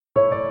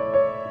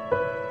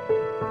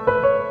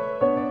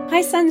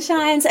Hi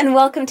Sunshines, and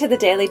welcome to the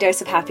Daily Dose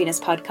of Happiness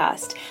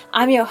podcast.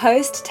 I'm your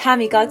host,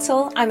 Tammy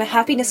Godsall. I'm a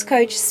happiness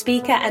coach,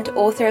 speaker, and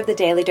author of the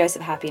Daily Dose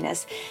of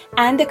Happiness,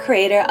 and the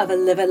creator of a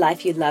Live a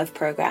Life You Love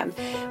program,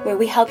 where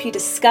we help you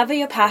discover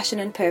your passion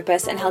and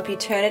purpose and help you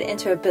turn it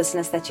into a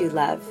business that you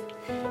love.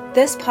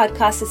 This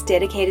podcast is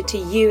dedicated to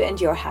you and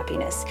your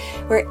happiness,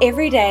 where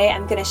every day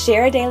I'm going to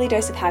share a daily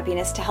dose of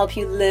happiness to help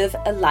you live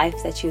a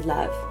life that you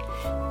love.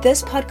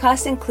 This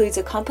podcast includes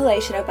a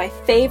compilation of my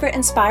favorite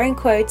inspiring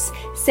quotes,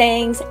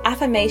 sayings,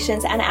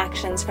 affirmations, and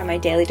actions from my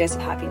Daily Dose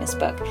of Happiness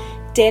book,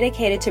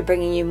 dedicated to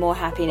bringing you more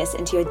happiness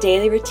into your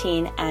daily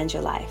routine and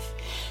your life.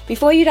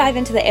 Before you dive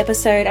into the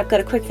episode, I've got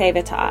a quick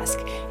favor to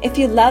ask. If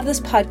you love this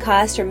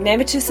podcast,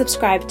 remember to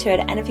subscribe to it,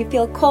 and if you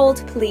feel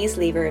called, please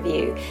leave a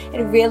review.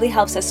 It really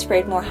helps us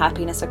spread more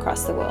happiness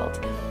across the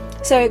world.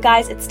 So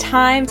guys, it's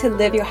time to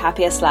live your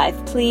happiest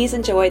life. Please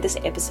enjoy this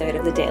episode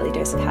of the Daily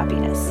Dose of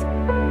Happiness.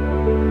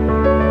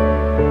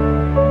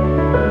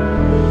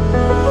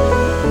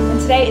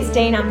 Today is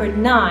day number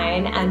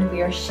 9, and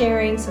we are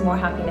sharing some more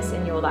happiness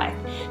in your life.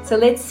 So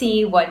let's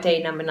see what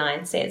day number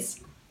 9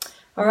 says.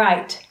 All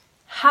right,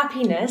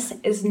 happiness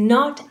is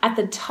not at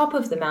the top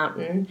of the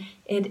mountain,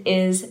 it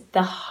is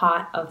the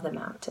heart of the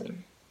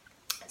mountain.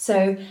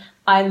 So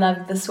I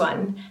love this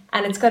one,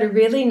 and it's got a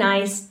really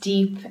nice,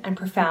 deep, and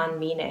profound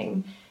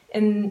meaning.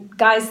 And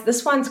guys,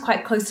 this one's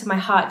quite close to my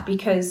heart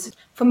because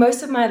for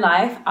most of my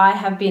life, I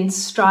have been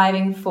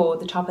striving for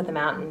the top of the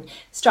mountain,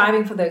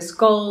 striving for those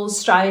goals,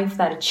 striving for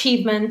that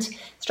achievement,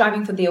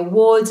 striving for the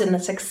awards and the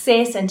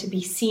success and to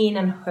be seen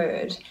and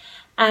heard.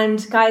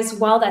 And guys,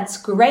 while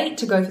that's great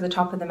to go for the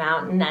top of the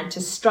mountain and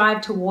to strive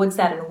towards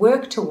that and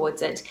work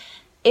towards it,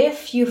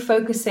 if you're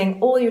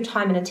focusing all your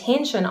time and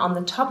attention on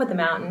the top of the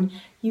mountain,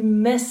 you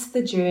miss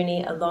the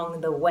journey along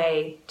the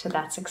way to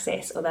that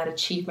success or that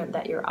achievement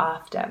that you're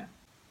after.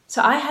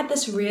 So I had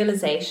this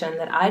realization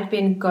that I'd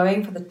been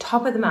going for the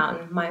top of the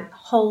mountain my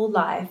whole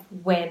life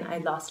when I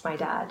lost my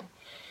dad.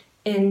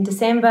 In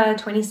December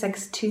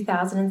 26,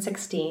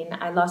 2016,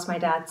 I lost my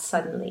dad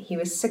suddenly. He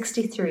was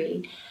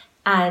 63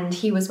 and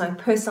he was my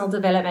personal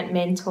development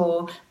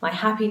mentor, my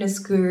happiness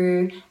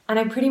guru, and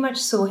I pretty much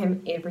saw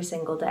him every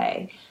single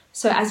day.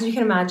 So as you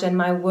can imagine,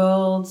 my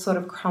world sort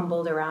of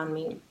crumbled around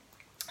me.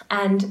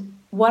 And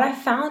what I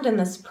found in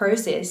this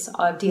process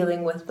of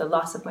dealing with the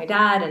loss of my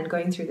dad and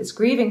going through this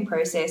grieving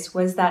process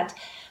was that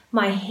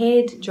my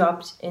head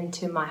dropped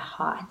into my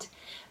heart.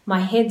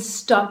 My head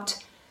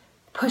stopped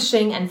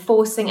pushing and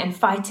forcing and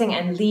fighting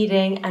and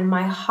leading, and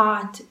my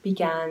heart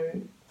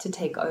began to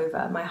take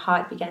over. My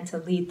heart began to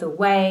lead the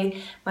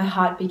way. My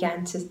heart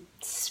began to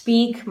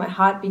speak. My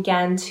heart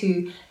began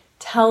to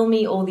tell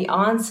me all the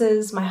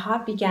answers. My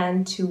heart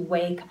began to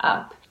wake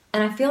up.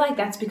 And I feel like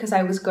that's because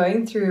I was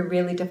going through a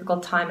really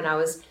difficult time and I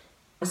was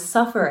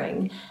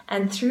suffering,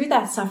 and through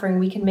that suffering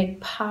we can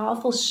make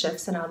powerful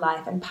shifts in our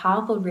life and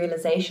powerful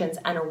realizations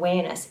and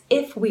awareness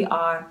if we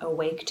are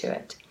awake to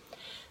it.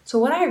 So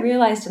what I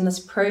realized in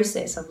this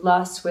process of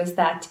loss was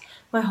that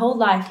my whole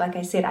life, like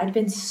I said, I'd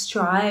been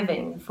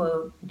striving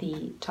for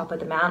the top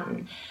of the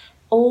mountain,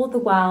 all the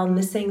while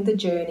missing the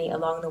journey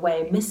along the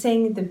way,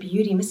 missing the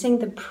beauty, missing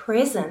the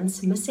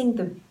presence, missing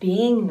the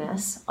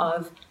beingness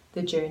of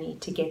the journey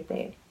to get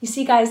there. You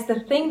see, guys, the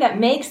thing that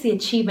makes the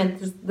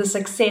achievement, the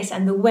success,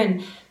 and the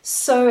win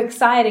so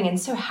exciting and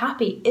so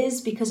happy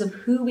is because of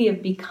who we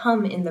have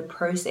become in the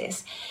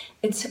process.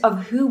 It's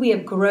of who we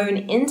have grown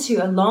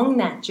into along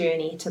that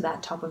journey to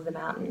that top of the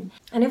mountain.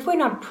 And if we're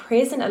not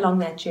present along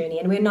that journey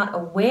and we're not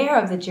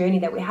aware of the journey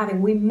that we're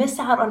having, we miss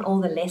out on all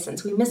the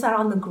lessons. We miss out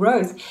on the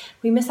growth.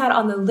 We miss out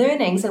on the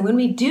learnings. And when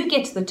we do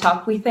get to the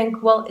top, we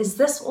think, well, is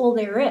this all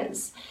there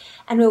is?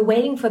 And we're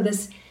waiting for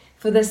this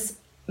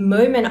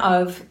moment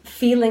of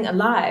feeling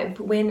alive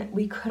when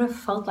we could have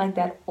felt like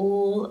that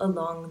all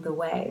along the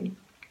way.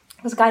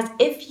 Because guys,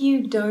 if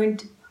you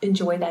don't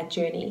enjoy that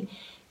journey,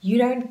 you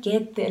don't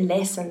get the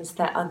lessons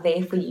that are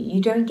there for you.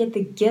 You don't get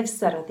the gifts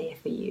that are there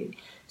for you.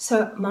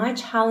 So my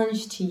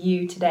challenge to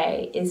you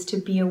today is to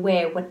be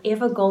aware,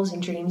 whatever goals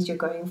and dreams you're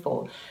going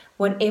for,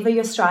 whatever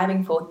you're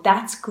striving for,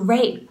 that's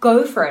great.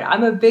 Go for it.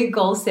 I'm a big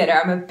goal setter.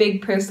 I'm a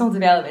big personal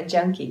development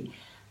junkie.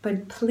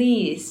 But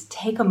please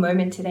take a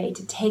moment today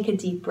to take a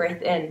deep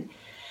breath in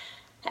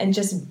and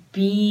just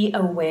be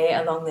aware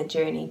along the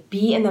journey.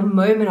 Be in the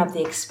moment of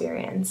the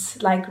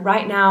experience. Like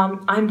right now,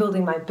 I'm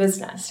building my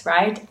business,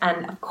 right?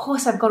 And of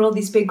course, I've got all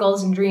these big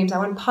goals and dreams. I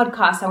want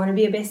podcasts. I want to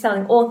be a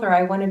best-selling author.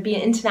 I want to be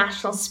an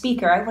international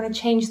speaker. I want to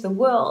change the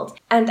world.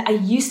 And I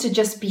used to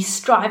just be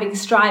striving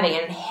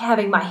and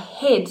having my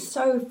head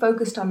so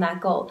focused on that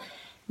goal.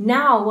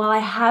 Now, while I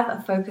have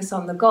a focus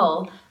on the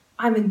goal,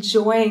 I'm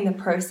enjoying the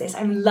process.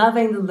 I'm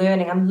loving the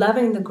learning. I'm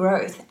loving the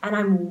growth, and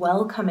I'm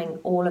welcoming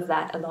all of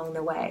that along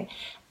the way.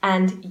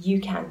 And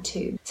you can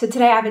too. So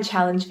today I have a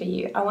challenge for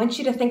you. I want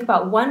you to think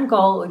about one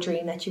goal or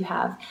dream that you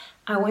have.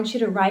 I want you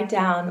to write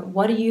down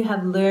what you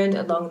have learned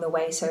along the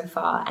way so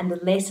far and the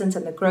lessons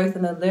and the growth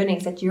and the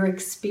learnings that you're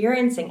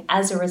experiencing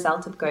as a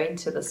result of going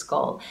to this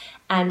goal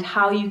and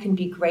how you can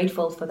be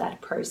grateful for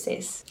that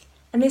process.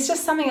 And there's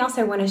just something else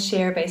I want to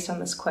share based on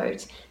this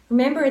quote.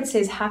 Remember, it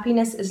says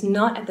happiness is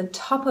not at the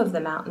top of the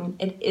mountain,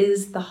 it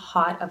is the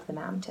heart of the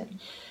mountain.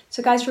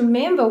 So guys,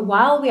 remember,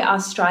 while we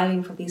are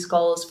striving for these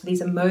goals, for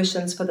these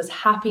emotions, for this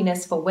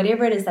happiness, for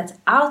whatever it is that's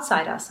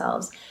outside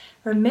ourselves,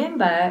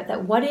 remember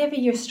that whatever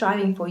you're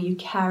striving for, you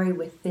carry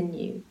within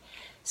you.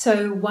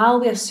 So while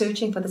we are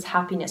searching for this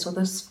happiness or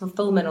this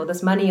fulfillment or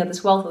this money or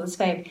this wealth or this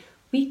fame,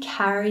 we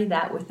carry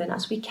that within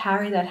us. We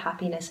carry that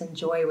happiness and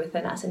joy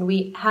within us, and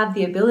we have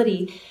the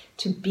ability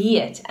to be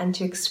it and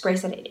to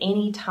express it at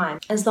any time,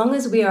 as long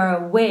as we are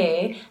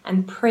aware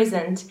and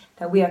present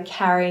that we are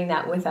carrying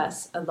that with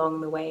us along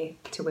the way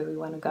to where we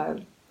want to go.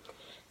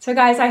 So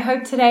guys, I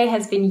hope today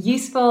has been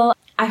useful.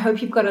 I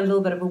hope you've got a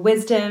little bit of a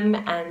wisdom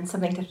and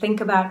something to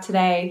think about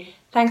today.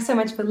 Thanks so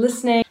much for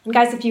listening. And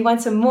guys, if you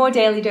want some more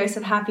Daily Dose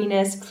of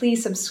Happiness,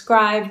 please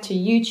subscribe to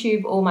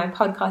YouTube or my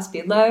podcast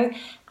below.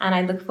 And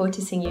I look forward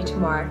to seeing you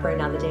tomorrow for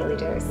another Daily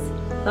Dose.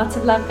 Lots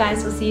of love,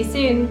 guys. We'll see you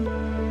soon.